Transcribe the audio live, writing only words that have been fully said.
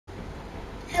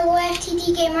Hello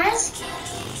FTD gamers.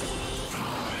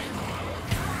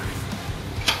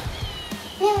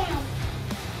 Meow.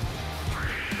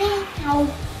 Meow.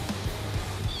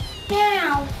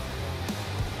 Meow.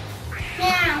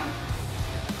 Meow.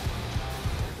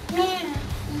 Meow.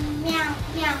 Meow.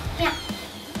 Meow. Meow.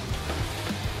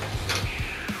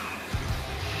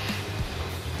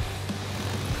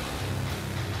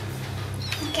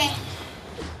 Okay.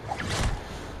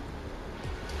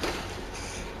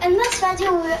 In this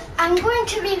video, I'm going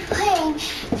to be playing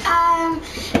a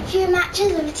few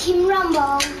matches of Team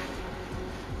Rumble.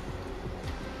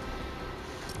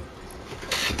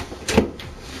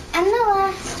 In the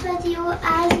last video,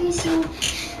 as you've seen,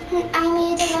 I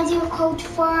made a video called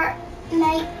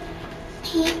Fortnite.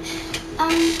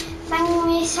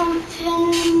 Finally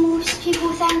something most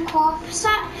people think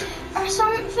opposite or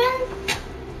something.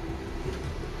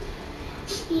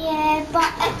 Yeah,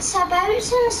 but it's about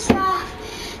some stuff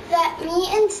that me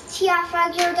and Tia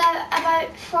figured out about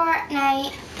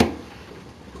Fortnite.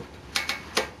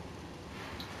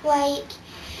 Like,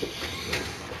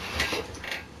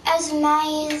 is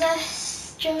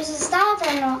Midas Jose's dad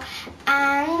or not?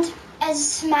 And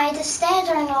is Midas dead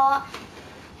or not?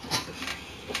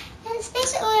 And it's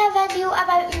basically a video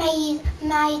about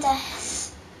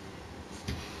Midas.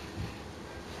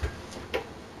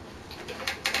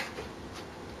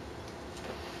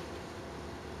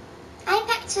 I've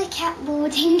actually kept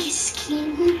loading the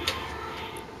screen.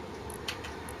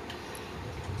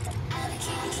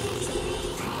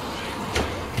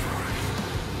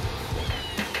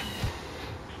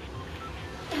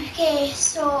 Okay,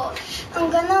 so I'm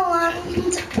gonna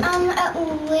land at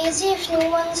Lazy if no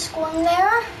one's going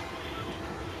there.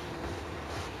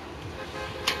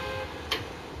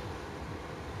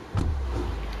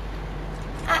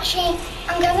 Actually,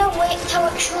 I'm gonna wait till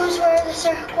it shows where the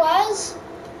circle is.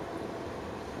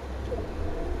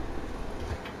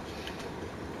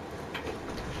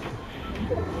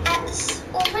 It's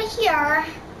over here,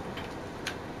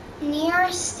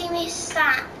 near Steamy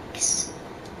Stacks.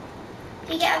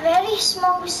 You get a very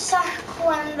small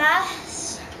circle in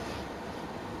this.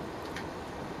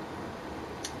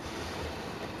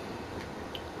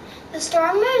 The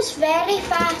storm moves very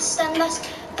fast in this,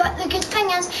 but the good thing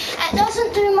is it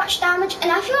doesn't do much damage,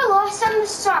 and if you're lost in the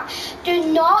storm,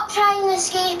 do not try and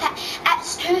escape it.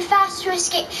 It's too fast to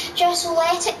escape. Just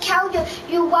let it kill you.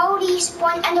 You will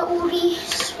respawn, and it will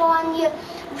respawn you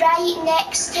right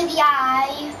next to the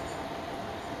eye.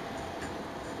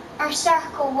 Or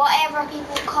circle, whatever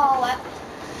people call it.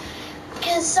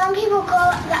 Because some people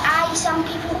call it the eye, some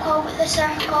people call it the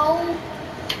circle.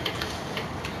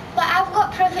 But I've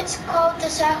got proof it's called the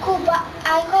circle, but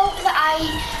I call it the eye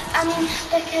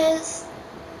because,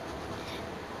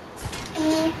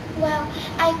 well,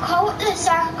 I call it the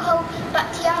circle,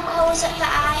 but Tia calls it the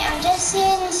eye. I'm just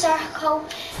saying the circle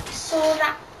so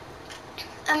that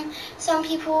some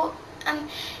people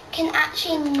can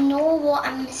actually know what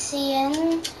I'm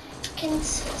saying.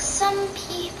 Some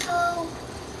people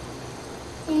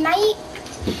might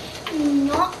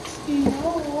not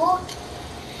know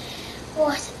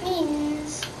what it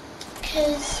means,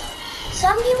 because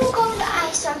some people call it the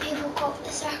eye, some people call it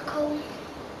the circle.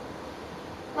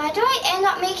 Why do I end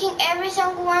up making every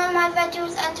single one of my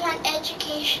videos into an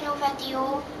educational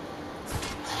video?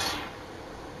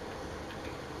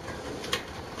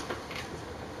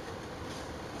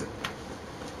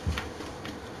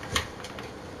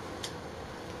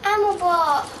 Ammo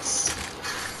box.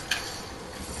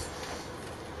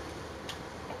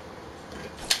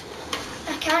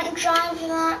 I can't drive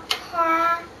that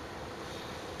car.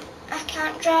 I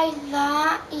can't drive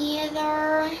that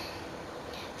either.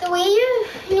 The way you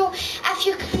know if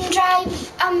you can drive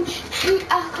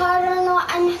a car or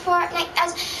not in Fortnite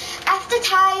is if the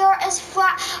tire is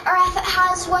flat or if it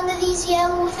has one of these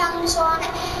yellow things on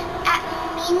it, it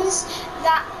means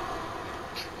that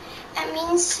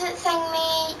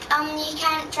you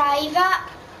can't drive it.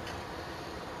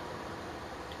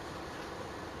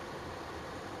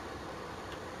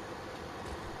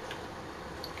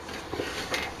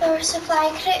 There are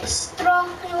supply crates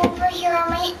dropping over here. I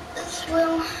might as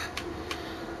well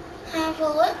have a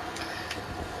look.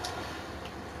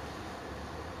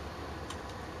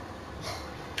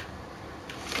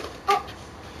 Oh,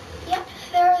 yep,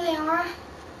 there they are.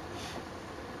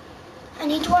 I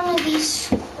need one of these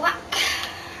quick.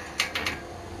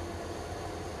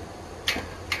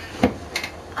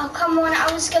 Oh, come on,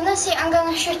 I was gonna say I'm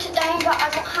gonna shoot it down, but I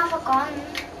don't have a gun.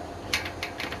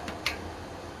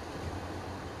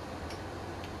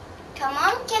 Come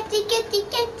on, kitty, kitty,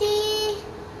 kitty.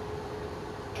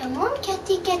 Come on,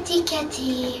 kitty, kitty,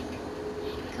 kitty.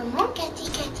 Come on, kitty,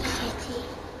 kitty, kitty.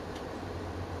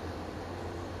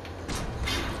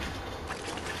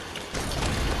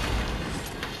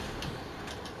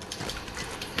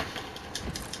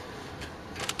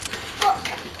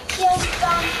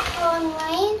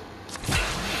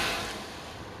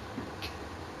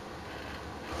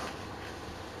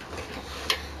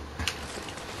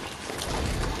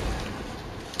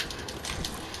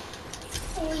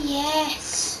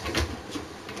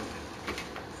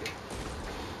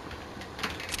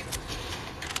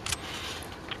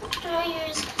 I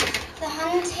use the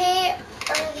honey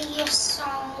or the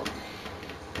salt?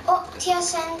 Oh, Tia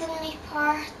sending me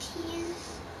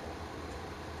parties.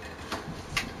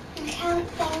 You can't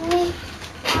find me.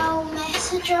 I'll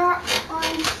message her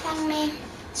on Find Me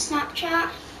Snapchat.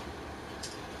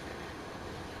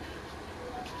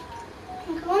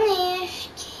 I'm going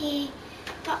AFK,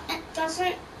 but it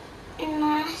doesn't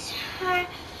matter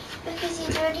because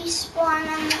he's already spawned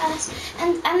in this.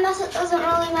 And in this it doesn't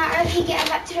really matter if you get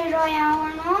a victory royale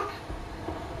or not.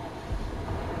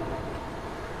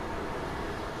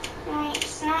 Right,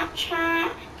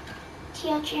 Snapchat,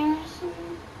 Tia Jameson,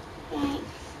 right.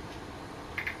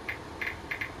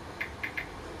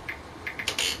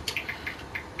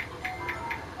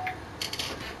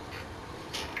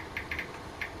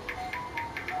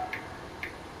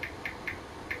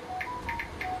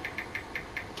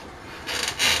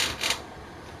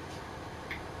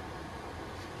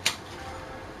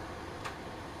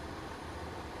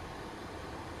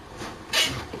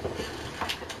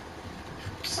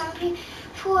 Some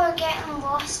people are getting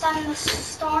lost in the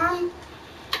storm,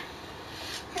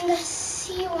 and I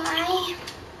see why.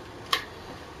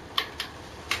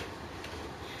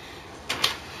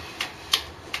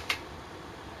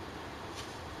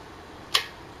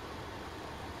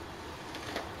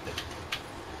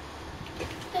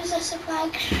 There's a supply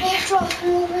crate dropping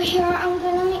over here. I'm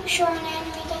going to make sure an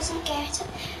enemy doesn't get it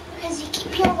because you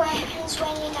keep your weapons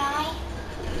when you die.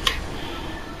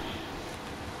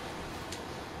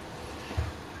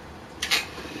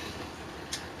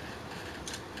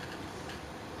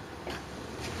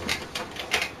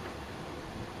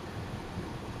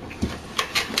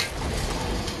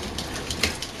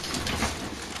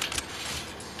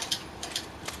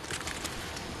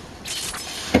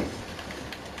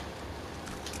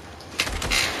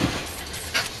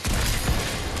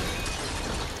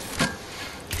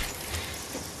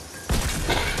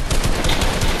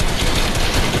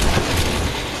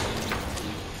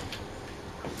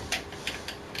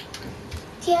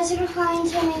 Tia's replying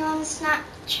to me on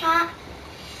Snapchat. I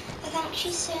think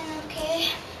she's saying okay.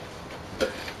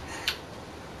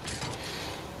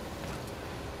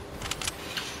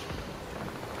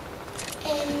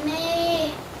 In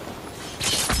May.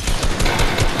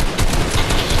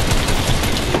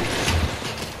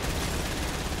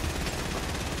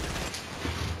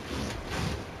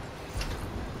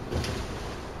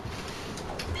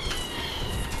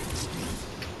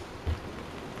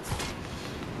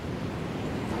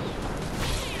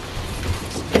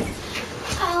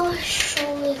 I'll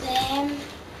show them.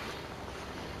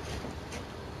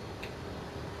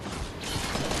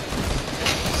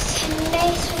 To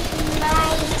mess with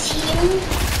my team.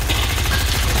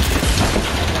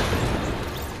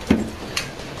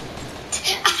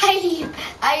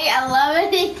 I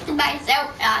eliminated myself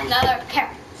and another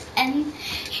person.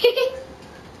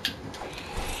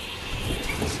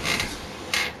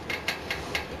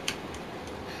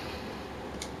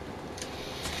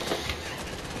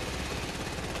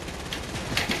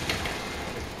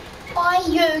 Oh,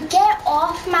 you get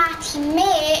off my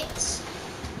teammates.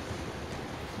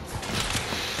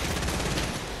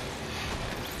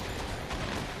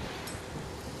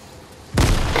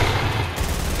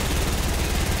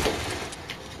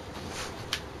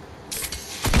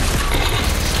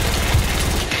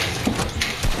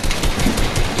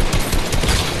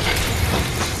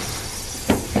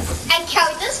 I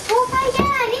killed this poor guy again.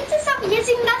 I need to stop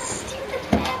using that stupid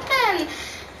weapon.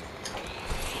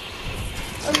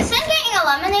 At least I'm getting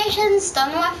eliminations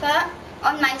done with it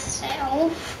on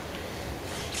myself.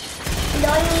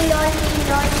 Lolly, lolly,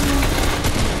 lolly.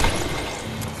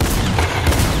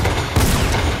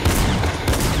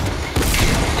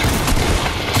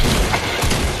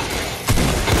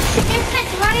 Stupid,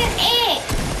 running it.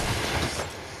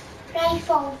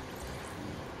 Rifle.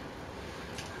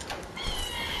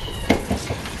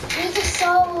 I need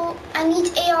assault. I need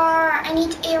AR. I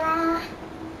need AR.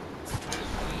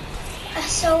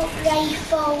 Assault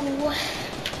rifle.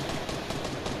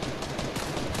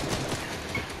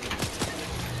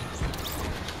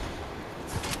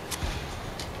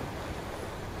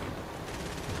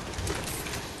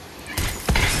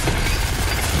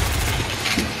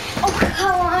 Oh,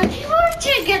 come on. People are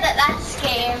too good at this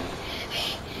game.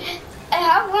 I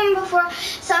have one before.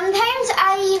 Sometimes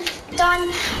I've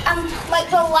done like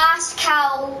the last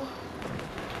kill.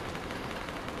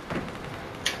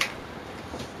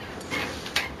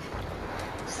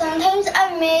 Sometimes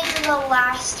I made the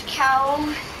last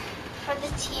kill for the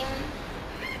team.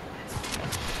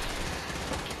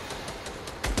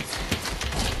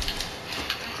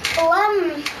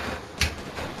 Oh,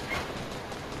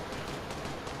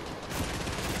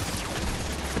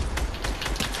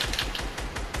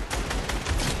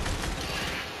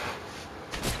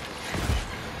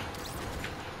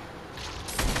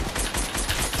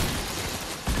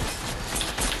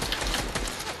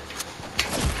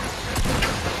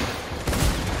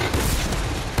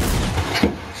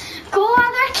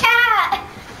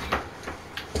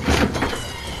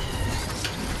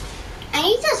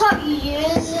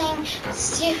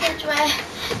 Don't worry.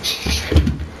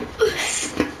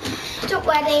 Don't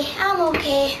worry, I'm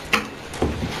okay.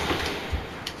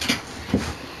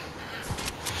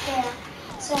 Yeah,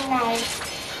 so now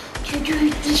to do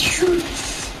the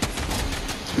shoots.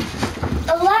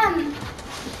 A lamb.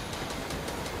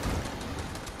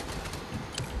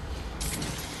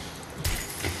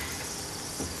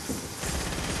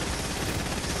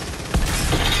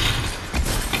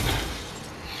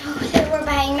 Oh, they were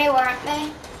behind me, weren't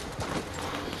they?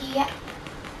 Yeah.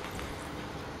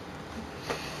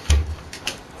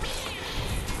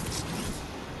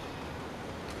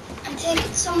 I take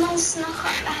it someone snuck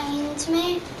up behind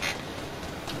me.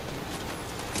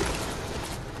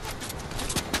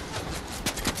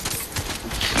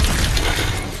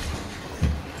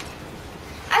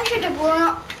 I should have blown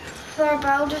up their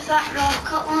build with that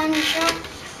rocket launcher.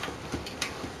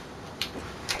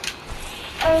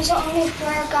 There's only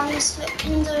 4 guns that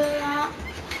can do that.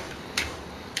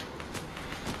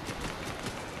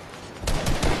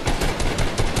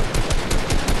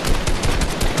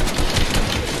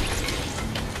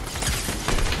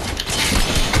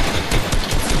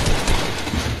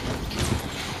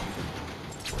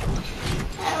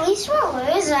 At least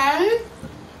we're losing.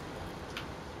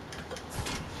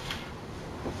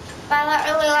 By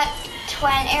literally like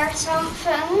 20 or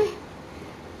something.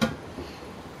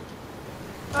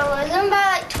 We're losing by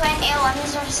like 20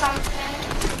 ones or something.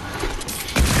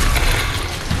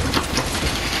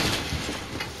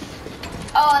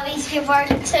 Oh, these people are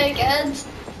too good.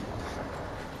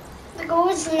 The goal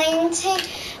is 90.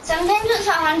 Sometimes it's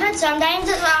 100, sometimes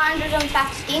it's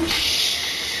 115.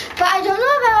 But I don't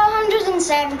know about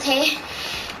 170.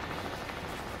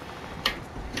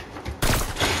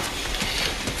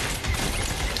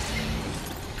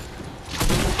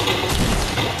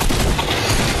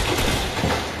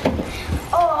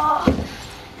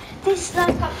 They snuck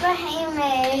up behind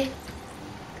me.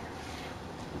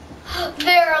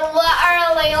 They're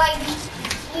literally like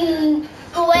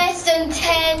less than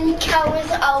 10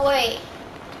 kills away.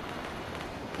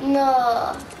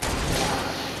 No.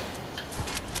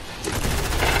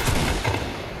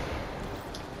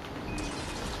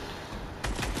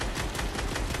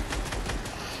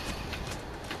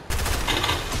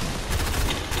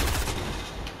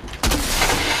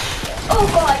 Oh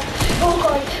god, oh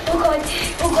god, oh god,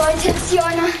 oh god,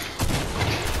 Tiziana.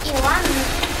 You won.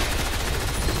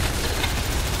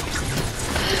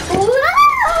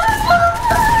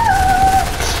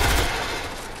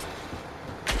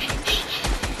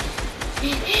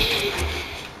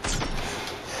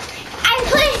 I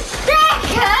placed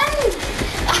second!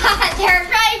 They're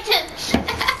frightened.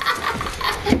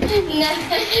 No,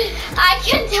 I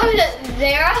can tell that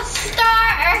they're a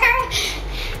starter.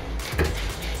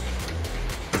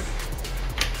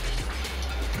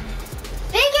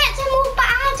 They get to move, but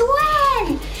I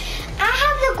win. I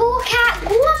have the go cat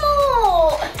go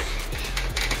mode.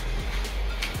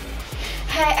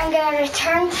 Right, I'm gonna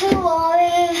return to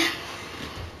lobby.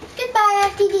 Goodbye,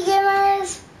 FTD